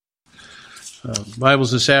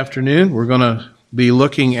Bibles this afternoon. We're going to be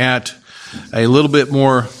looking at a little bit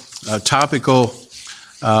more topical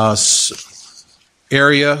area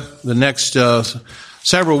the next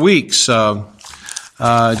several weeks. I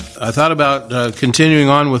thought about continuing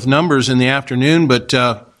on with Numbers in the afternoon, but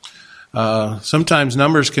sometimes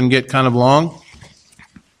Numbers can get kind of long,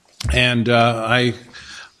 and I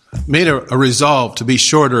made a resolve to be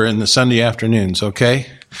shorter in the Sunday afternoons, okay?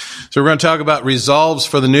 So we're going to talk about resolves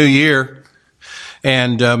for the new year.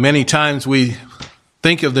 And many times we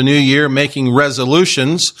think of the new year making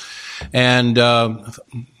resolutions, and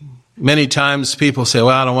many times people say, well,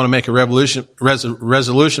 I don't want to make a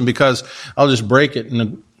resolution because I'll just break it in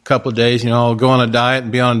a couple of days. I'll go on a diet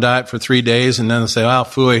and be on a diet for 3 days, and then they'll say, well,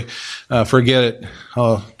 phooey, forget it.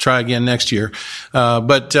 I'll try again next year.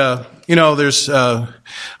 But I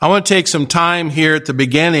want to take some time here at the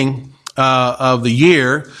beginning of the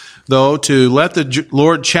year, though, to let the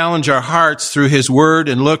Lord challenge our hearts through His Word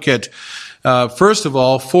and look at, first of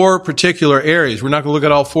all, 4 particular areas. We're not going to look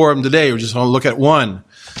at all 4 of them today. We're just going to look at one.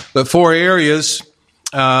 But 4 areas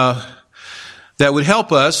that would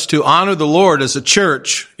help us to honor the Lord as a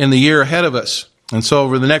church in the year ahead of us. And so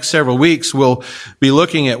over the next several weeks, we'll be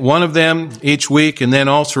looking at one of them each week, and then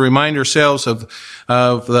also remind ourselves of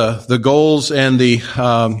the goals and the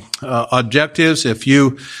objectives. If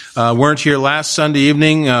you weren't here last Sunday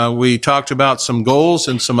evening, we talked about some goals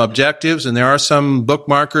and some objectives, and there are some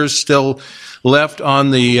bookmarkers still left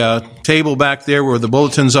on the table back there where the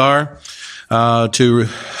bulletins are to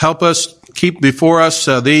help us keep before us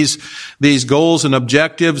these goals and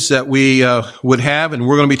objectives that we would have, and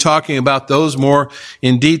we're going to be talking about those more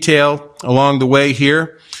in detail along the way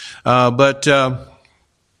here. And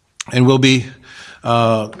we'll be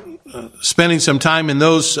spending some time in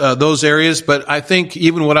those areas. But I think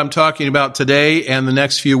even what I'm talking about today and the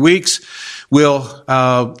next few weeks will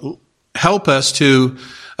help us to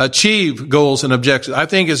achieve goals and objectives. I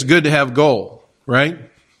think it's good to have a goal, right?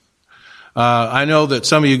 I know that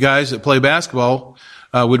some of you guys that play basketball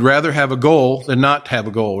would rather have a goal than not have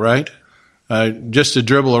a goal, right? Just to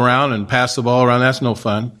dribble around and pass the ball around, that's no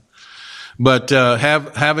fun. But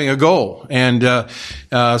having a goal. And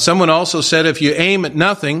someone also said if you aim at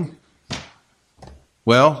nothing,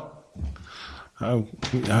 well,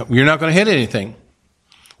 you're not going to hit anything.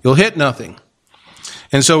 You'll hit nothing.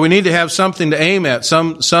 And so we need to have something to aim at,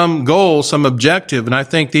 some goal, some objective. And I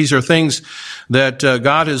think these are things that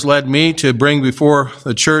God has led me to bring before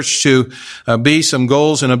the church to be some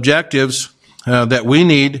goals and objectives that we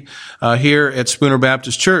need here at Spooner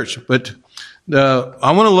Baptist Church. But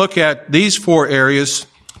I want to look at these 4 areas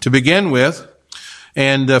to begin with.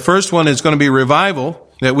 And the first one is going to be revival,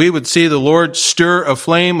 that we would see the Lord stir a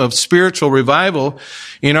flame of spiritual revival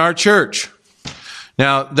in our church.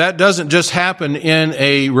 Now, that doesn't just happen in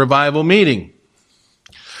a revival meeting.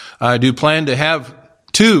 I do plan to have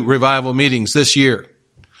 2 revival meetings this year.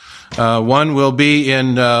 One will be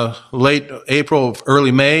in late April,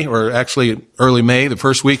 early May, or actually early May, the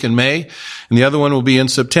first week in May, and the other one will be in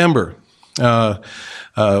September.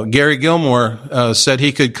 Gary Gilmore said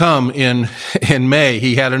he could come in May.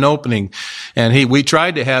 He had an opening, and we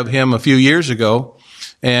tried to have him a few years ago.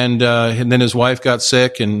 And then his wife got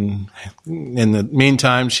sick, and in the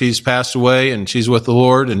meantime, she's passed away, and she's with the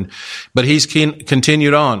Lord. But he's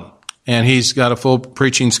continued on, and he's got a full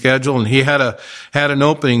preaching schedule. And he had an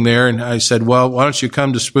opening there, and I said, "Well, why don't you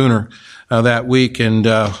come to Spooner that week? And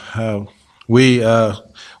we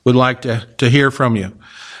would like to hear from you.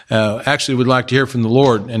 Actually, we'd like to hear from the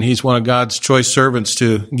Lord, and he's one of God's choice servants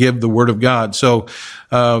to give the Word of God. So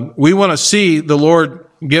we want to see the Lord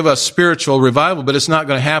give us spiritual revival, but it's not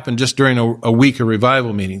going to happen just during a week of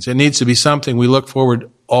revival meetings. It needs to be something we look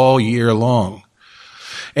forward all year long.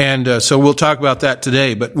 And so we'll talk about that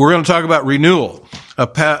today. But we're going to talk about renewal, a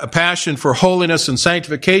passion for holiness and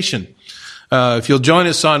sanctification. If you'll join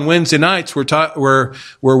us on Wednesday nights, we're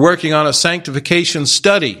working on a sanctification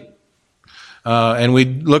study. And we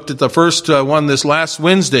looked at the first one this last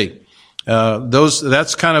Wednesday.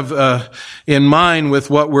 That's kind of in mind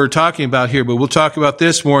with what we're talking about here, but we'll talk about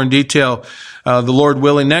this more in detail, the Lord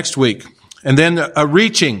willing, next week. And then a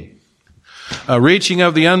reaching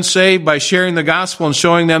of the unsaved by sharing the gospel and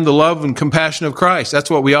showing them the love and compassion of Christ.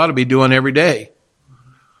 That's what we ought to be doing every day.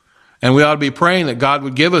 And we ought to be praying that God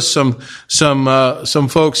would give us some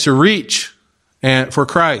folks to reach and for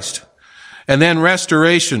Christ. And then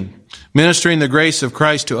restoration, ministering the grace of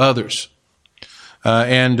Christ to others.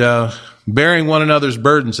 And bearing one another's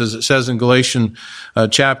burdens, as it says in Galatians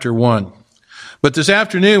chapter 1. But this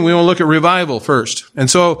afternoon, we want to look at revival first. And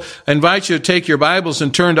so I invite you to take your Bibles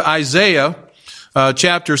and turn to Isaiah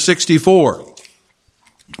chapter 64.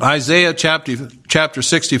 Isaiah chapter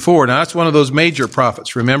 64. Now, that's one of those major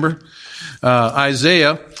prophets, remember?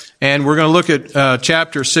 Isaiah, and we're going to look at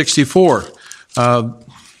chapter 64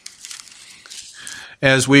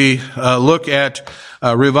 as we look at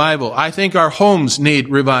revival. I think our homes need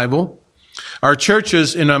revival. Our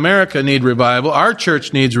churches in America need revival. Our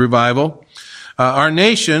church needs revival. Our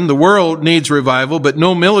nation, the world, needs revival, but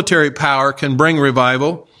no military power can bring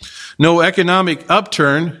revival. No economic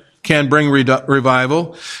upturn can bring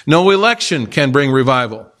revival. No election can bring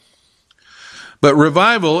revival. But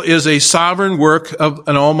revival is a sovereign work of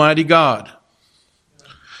an almighty God.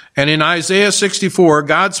 And in Isaiah 64,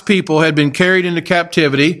 God's people had been carried into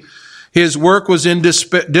captivity. His work was in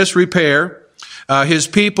disrepair. His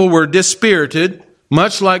people were dispirited,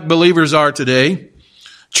 much like believers are today.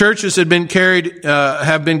 Churches have been carried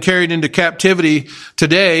into captivity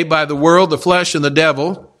today by the world, the flesh, and the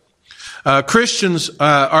devil. Christians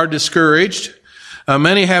are discouraged.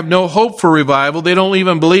 Many have no hope for revival. They don't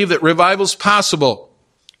even believe that revival is possible.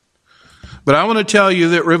 But I want to tell you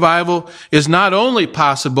that revival is not only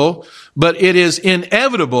possible, but it is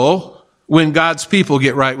inevitable when God's people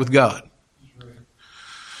get right with God.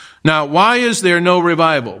 Now, why is there no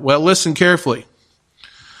revival? Well, listen carefully.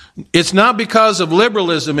 It's not because of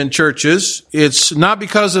liberalism in churches. It's not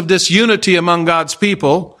because of disunity among God's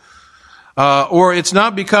people. Or it's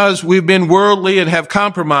not because we've been worldly and have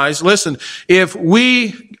compromised. Listen, if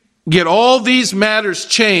we get all these matters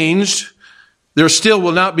changed, there still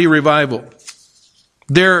will not be revival.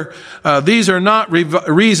 These are not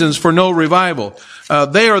reasons for no revival.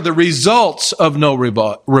 They are the results of no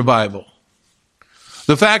revival.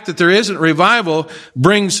 The fact that there isn't revival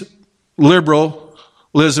brings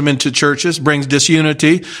liberalism into churches, brings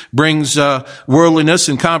disunity, brings worldliness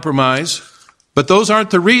and compromise. But those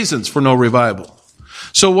aren't the reasons for no revival.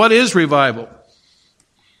 So what is revival?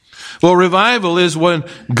 Well, revival is when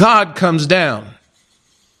God comes down.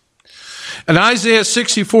 In Isaiah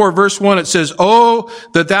 64 verse 1 it says, "Oh,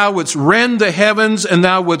 that thou wouldst rend the heavens and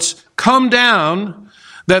thou wouldst come down,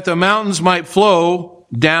 that the mountains might flow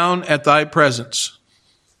down at thy presence."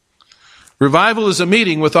 Revival is a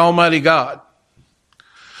meeting with Almighty God.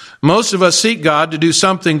 Most of us seek God to do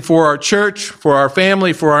something for our church, for our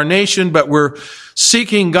family, for our nation, but we're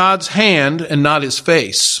seeking God's hand and not His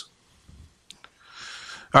face.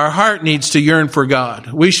 Our heart needs to yearn for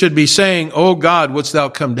God. We should be saying, "Oh God, wouldst thou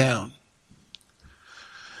come down?"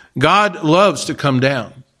 God loves to come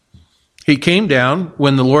down. He came down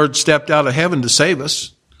when the Lord stepped out of heaven to save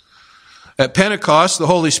us. At Pentecost, the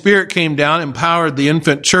Holy Spirit came down, empowered the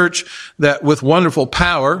infant church that with wonderful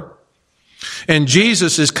power. And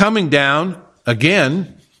Jesus is coming down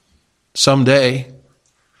again someday.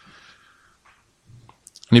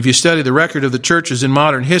 And if you study the record of the churches in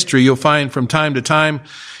modern history, you'll find from time to time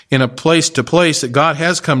in a place to place that God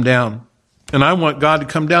has come down. And I want God to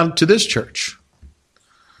come down to this church.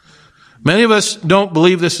 Many of us don't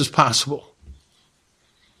believe this is possible.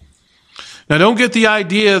 Now, don't get the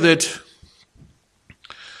idea that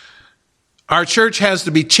our church has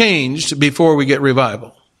to be changed before we get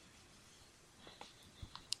revival.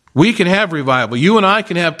 We can have revival. You and I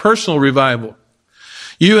can have personal revival.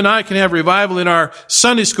 You and I can have revival in our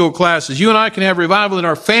Sunday school classes. You and I can have revival in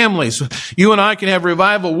our families. You and I can have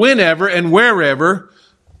revival whenever and wherever.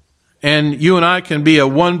 And you and I can be a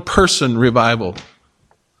one-person revival.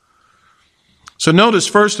 So notice,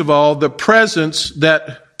 first of all, the presence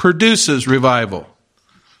that produces revival.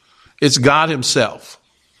 It's God Himself.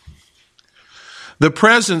 The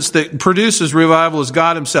presence that produces revival is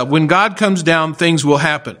God Himself. When God comes down, things will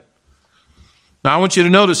happen. Now, I want you to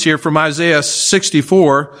notice here from Isaiah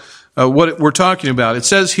 64 what we're talking about. It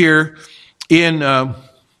says here in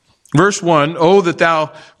verse 1, "Oh, that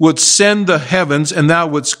thou wouldst send the heavens, and thou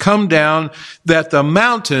wouldst come down, that the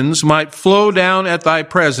mountains might flow down at thy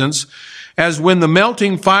presence, as when the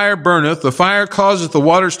melting fire burneth, the fire causeth the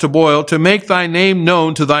waters to boil, to make thy name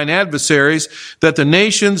known to thine adversaries, that the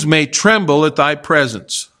nations may tremble at thy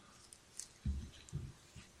presence."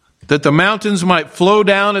 That the mountains might flow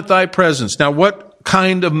down at thy presence. Now, what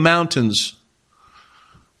kind of mountains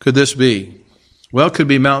could this be? Well, it could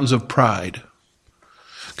be mountains of pride.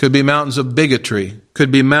 Could be mountains of bigotry. Could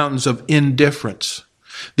be mountains of indifference.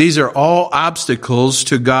 These are all obstacles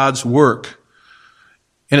to God's work.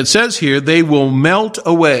 And it says here, they will melt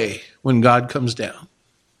away when God comes down.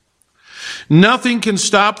 Nothing can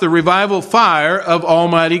stop the revival fire of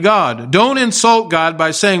Almighty God. Don't insult God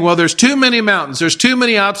by saying, well, there's too many mountains, there's too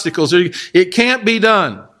many obstacles, it can't be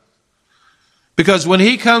done. Because when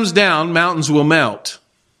He comes down, mountains will melt.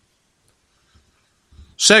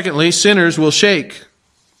 Secondly, sinners will shake.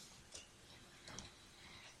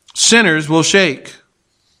 Sinners will shake.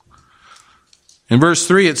 In verse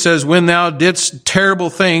 3 it says, when thou didst terrible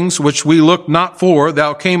things which we looked not for,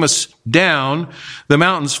 thou camest down, the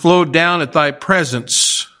mountains flowed down at thy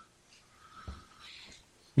presence.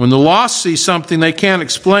 When the lost see something they can't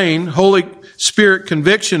explain, Holy Spirit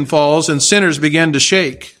conviction falls and sinners begin to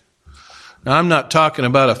shake. Now, I'm not talking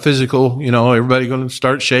about a physical, everybody going to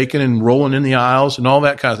start shaking and rolling in the aisles and all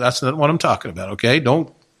that kind of stuff. That's not what I'm talking about, okay?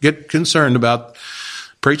 Don't get concerned about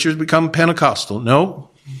preachers become Pentecostal. No.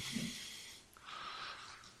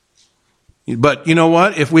 But you know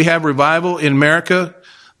what? If we have revival in America,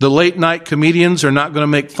 the late night comedians are not going to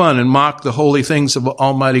make fun and mock the holy things of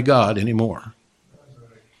Almighty God anymore.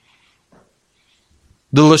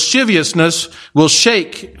 The lasciviousness will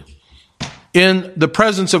shake in the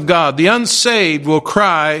presence of God. The unsaved will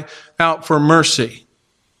cry out for mercy.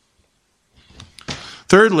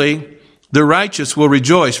 Thirdly, the righteous will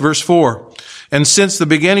rejoice. Verse 4. And since the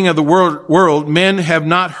beginning of the world, men have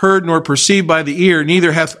not heard nor perceived by the ear,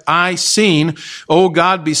 neither hath eye seen, O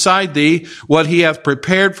God, beside thee, what he hath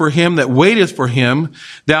prepared for him that waiteth for him.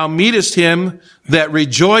 Thou meetest him that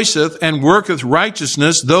rejoiceth and worketh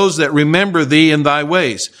righteousness, those that remember thee in thy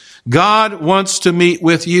ways. God wants to meet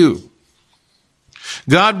with you.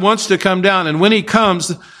 God wants to come down, and when he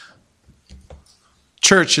comes,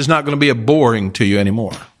 church is not going to be a boring to you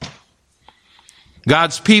anymore.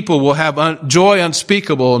 God's people will have joy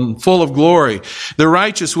unspeakable and full of glory. The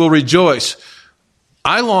righteous will rejoice.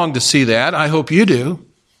 I long to see that. I hope you do.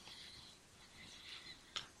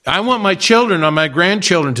 I want my children and my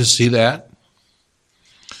grandchildren to see that.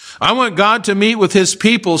 I want God to meet with his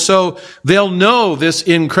people so they'll know this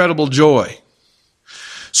incredible joy.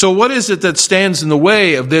 So what is it that stands in the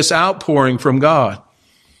way of this outpouring from God?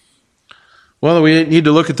 Well, we need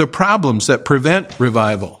to look at the problems that prevent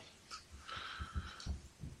revival.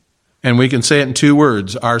 And we can say it in two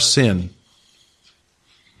words, our sin.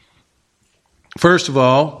 First of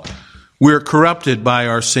all, we're corrupted by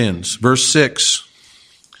our sins. Verse 6.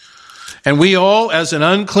 And we all, as an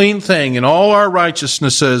unclean thing, and all our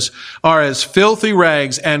righteousnesses are as filthy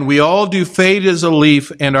rags, and we all do fade as a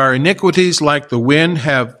leaf, and our iniquities like the wind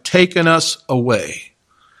have taken us away.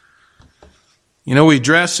 We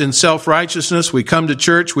dress in self-righteousness. We come to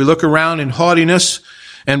church. We look around in haughtiness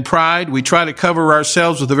and pride. We try to cover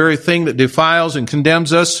ourselves with the very thing that defiles and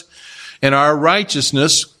condemns us. And our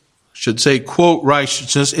righteousness, should say, quote,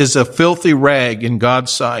 righteousness, is a filthy rag in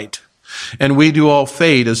God's sight. And we do all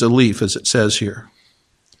fade as a leaf, as it says here.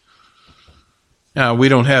 Now, we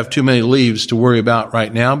don't have too many leaves to worry about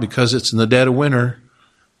right now because it's in the dead of winter.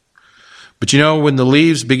 But when the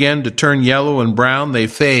leaves begin to turn yellow and brown, they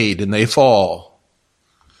fade and they fall.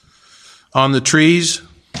 On the trees,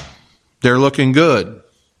 they're looking good.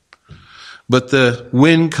 But the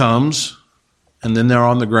wind comes, and then they're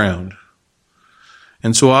on the ground.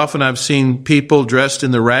 And so often I've seen people dressed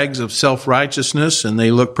in the rags of self-righteousness, and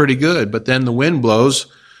they look pretty good. But then the wind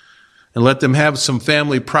blows, and let them have some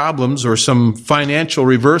family problems or some financial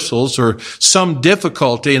reversals or some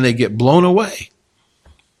difficulty, and they get blown away.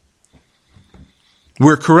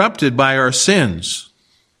 We're corrupted by our sins.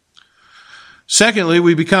 Secondly,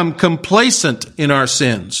 we become complacent in our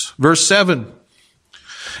sins. Verse 7.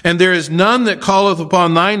 And there is none that calleth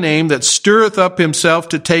upon thy name that stirreth up himself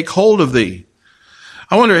to take hold of thee.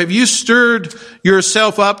 I wonder, have you stirred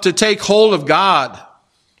yourself up to take hold of God?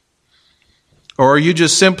 Or are you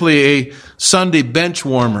just simply a Sunday bench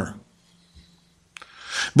warmer,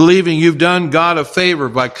 believing you've done God a favor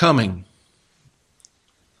by coming?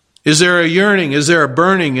 Is there a yearning? Is there a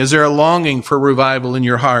burning? Is there a longing for revival in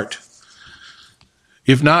your heart?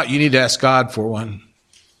 If not, you need to ask God for one.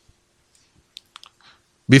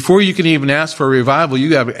 Before you can even ask for revival,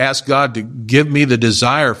 you have to ask God to give me the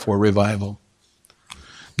desire for revival.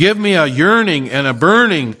 Give me a yearning and a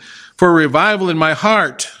burning for revival in my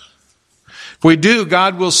heart. If we do,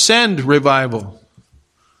 God will send revival.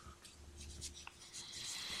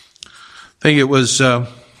 I think it was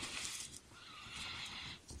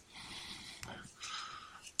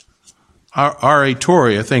R.A.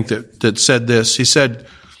 Torrey, I think, that said this. He said,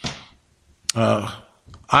 I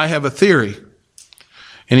have a theory.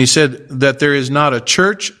 And he said that there is not a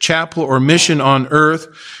church, chapel, or mission on earth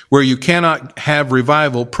where you cannot have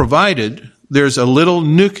revival, provided there's a little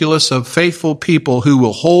nucleus of faithful people who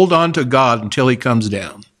will hold on to God until he comes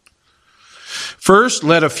down. First,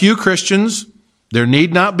 let a few Christians, there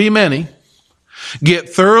need not be many, get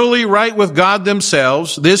thoroughly right with God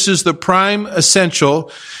themselves. This is the prime essential.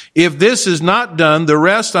 If this is not done, the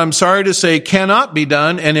rest, I'm sorry to say, cannot be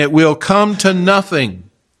done, and it will come to nothing.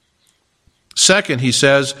 Second, he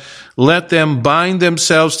says, let them bind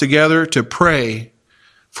themselves together to pray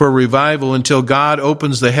for revival until God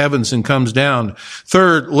opens the heavens and comes down.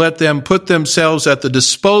 Third, let them put themselves at the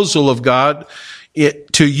disposal of God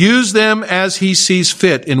to use them as he sees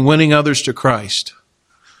fit in winning others to Christ.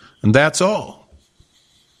 And that's all.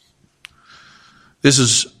 This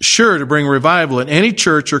is sure to bring revival in any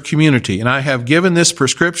church or community. And I have given this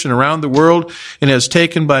prescription around the world and has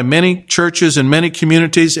taken by many churches and many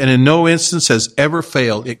communities and in no instance has ever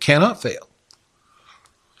failed. It cannot fail.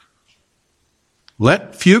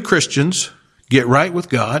 Let few Christians get right with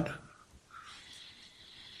God.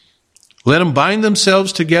 Let them bind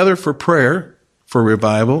themselves together for prayer, for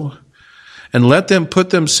revival, and let them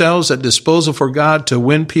put themselves at disposal for God to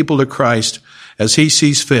win people to Christ as he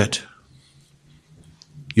sees fit.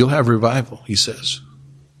 You'll have revival, he says.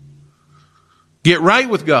 Get right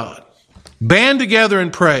with God. Band together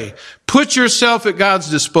and pray. Put yourself at God's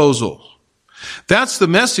disposal. That's the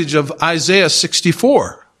message of Isaiah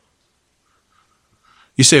 64.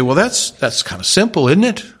 You say, well, that's kind of simple, isn't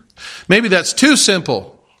it? Maybe that's too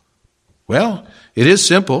simple. Well, it is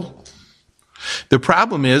simple. The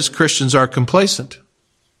problem is Christians are complacent.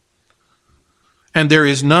 And there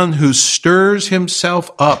is none who stirs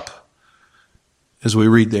himself up, as we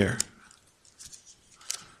read there.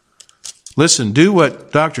 Listen, do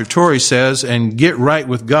what Dr. Torrey says and get right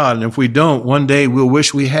with God. And if we don't, one day we'll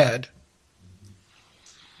wish we had.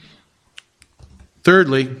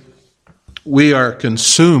 Thirdly, we are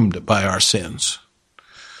consumed by our sins.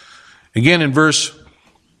 Again, in verse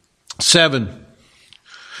 7,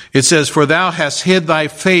 it says, "For thou hast hid thy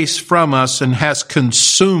face from us and hast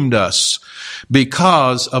consumed us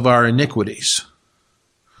because of our iniquities."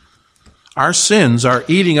 Our sins are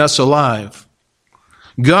eating us alive.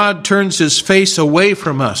 God turns his face away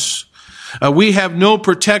from us. We have no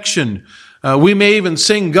protection. We may even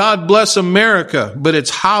sing, "God bless America," but it's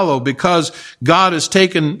hollow because God has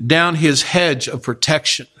taken down his hedge of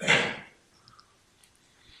protection.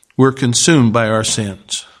 We're consumed by our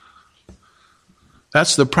sins.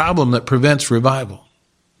 That's the problem that prevents revival.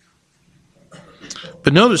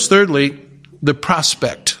 But notice, thirdly, the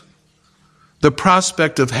prospect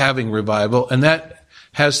of having revival, and that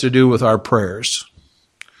has to do with our prayers.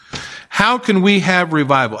 How can we have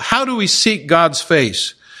revival? How do we seek God's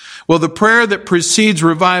face? Well, the prayer that precedes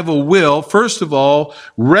revival will, first of all,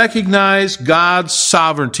 recognize God's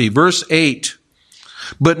sovereignty. Verse 8,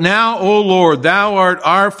 "But now, O Lord, thou art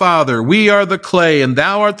our Father. We are the clay, and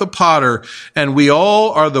thou art the potter, and we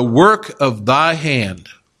all are the work of thy hand."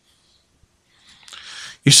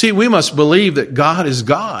 You see, we must believe that God is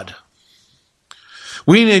God.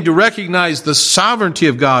 We need to recognize the sovereignty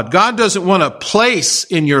of God. God doesn't want a place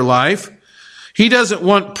in your life. He doesn't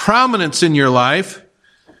want prominence in your life.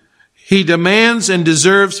 He demands and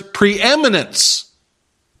deserves preeminence.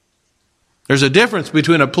 There's a difference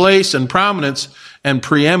between a place and prominence and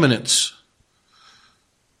preeminence.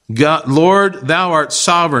 God, Lord, thou art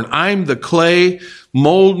sovereign. I'm the clay.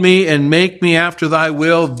 Mold me and make me after thy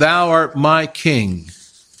will. Thou art my king.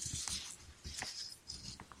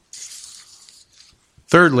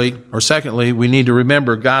 Secondly, we need to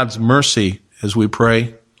remember God's mercy as we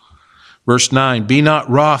pray. Verse 9, "Be not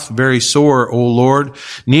wroth very sore, O Lord,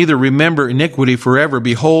 neither remember iniquity forever.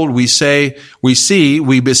 Behold, we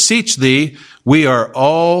beseech thee, we are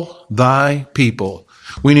all thy people."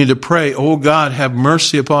 We need to pray, "Oh God, have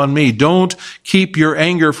mercy upon me. Don't keep your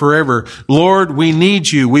anger forever. Lord, we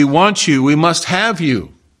need you. We want you. We must have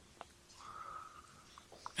you."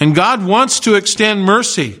 And God wants to extend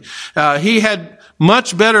mercy. He had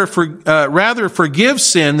much better rather forgive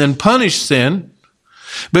sin than punish sin.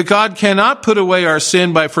 But God cannot put away our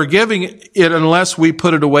sin by forgiving it unless we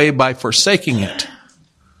put it away by forsaking it.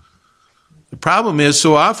 The problem is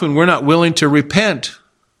so often we're not willing to repent.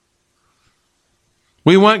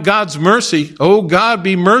 We want God's mercy. Oh God,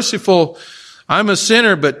 be merciful. I'm a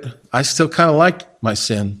sinner, but I still kind of like my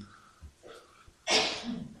sin.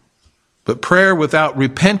 But prayer without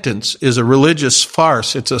repentance is a religious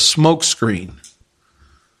farce. It's a smokescreen.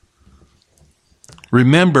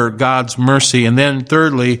 Remember God's mercy. And then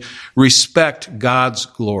thirdly, respect God's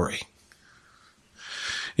glory.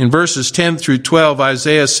 In verses 10 through 12,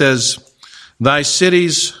 Isaiah says, "Thy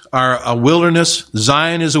cities are a wilderness.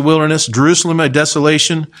 Zion is a wilderness. Jerusalem a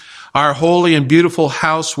desolation. Our holy and beautiful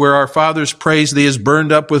house where our fathers praised thee is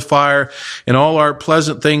burned up with fire, and all our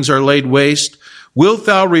pleasant things are laid waste. Wilt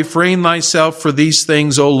thou refrain thyself for these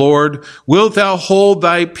things, O Lord? Wilt thou hold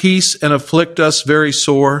thy peace and afflict us very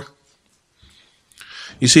sore?"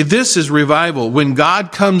 You see, this is revival. When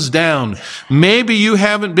God comes down, maybe you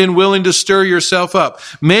haven't been willing to stir yourself up.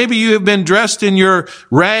 Maybe you have been dressed in your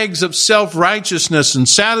rags of self-righteousness and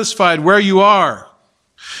satisfied where you are.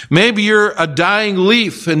 Maybe you're a dying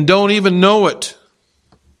leaf and don't even know it.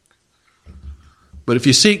 But if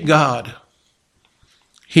you seek God,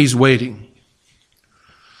 He's waiting.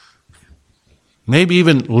 Maybe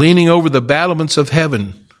even leaning over the battlements of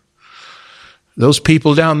heaven. Those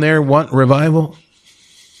people down there want revival.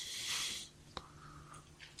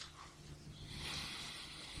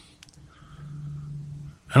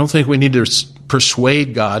 I don't think we need to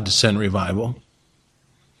persuade God to send revival.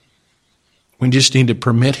 We just need to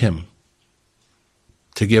permit Him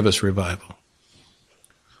to give us revival.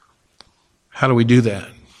 How do we do that?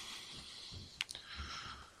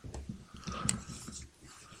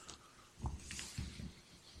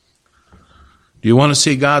 Do you want to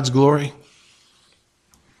see God's glory?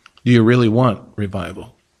 Do you really want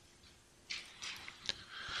revival?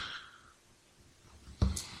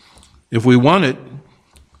 If we want it,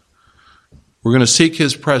 we're going to seek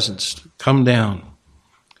His presence to come down.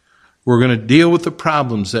 We're going to deal with the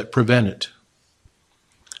problems that prevent it.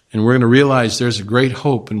 And we're going to realize there's a great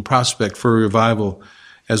hope and prospect for revival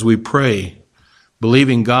as we pray,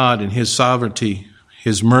 believing God in His sovereignty,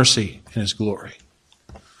 His mercy, and His glory.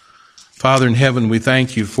 Father in heaven, we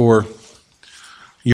thank You for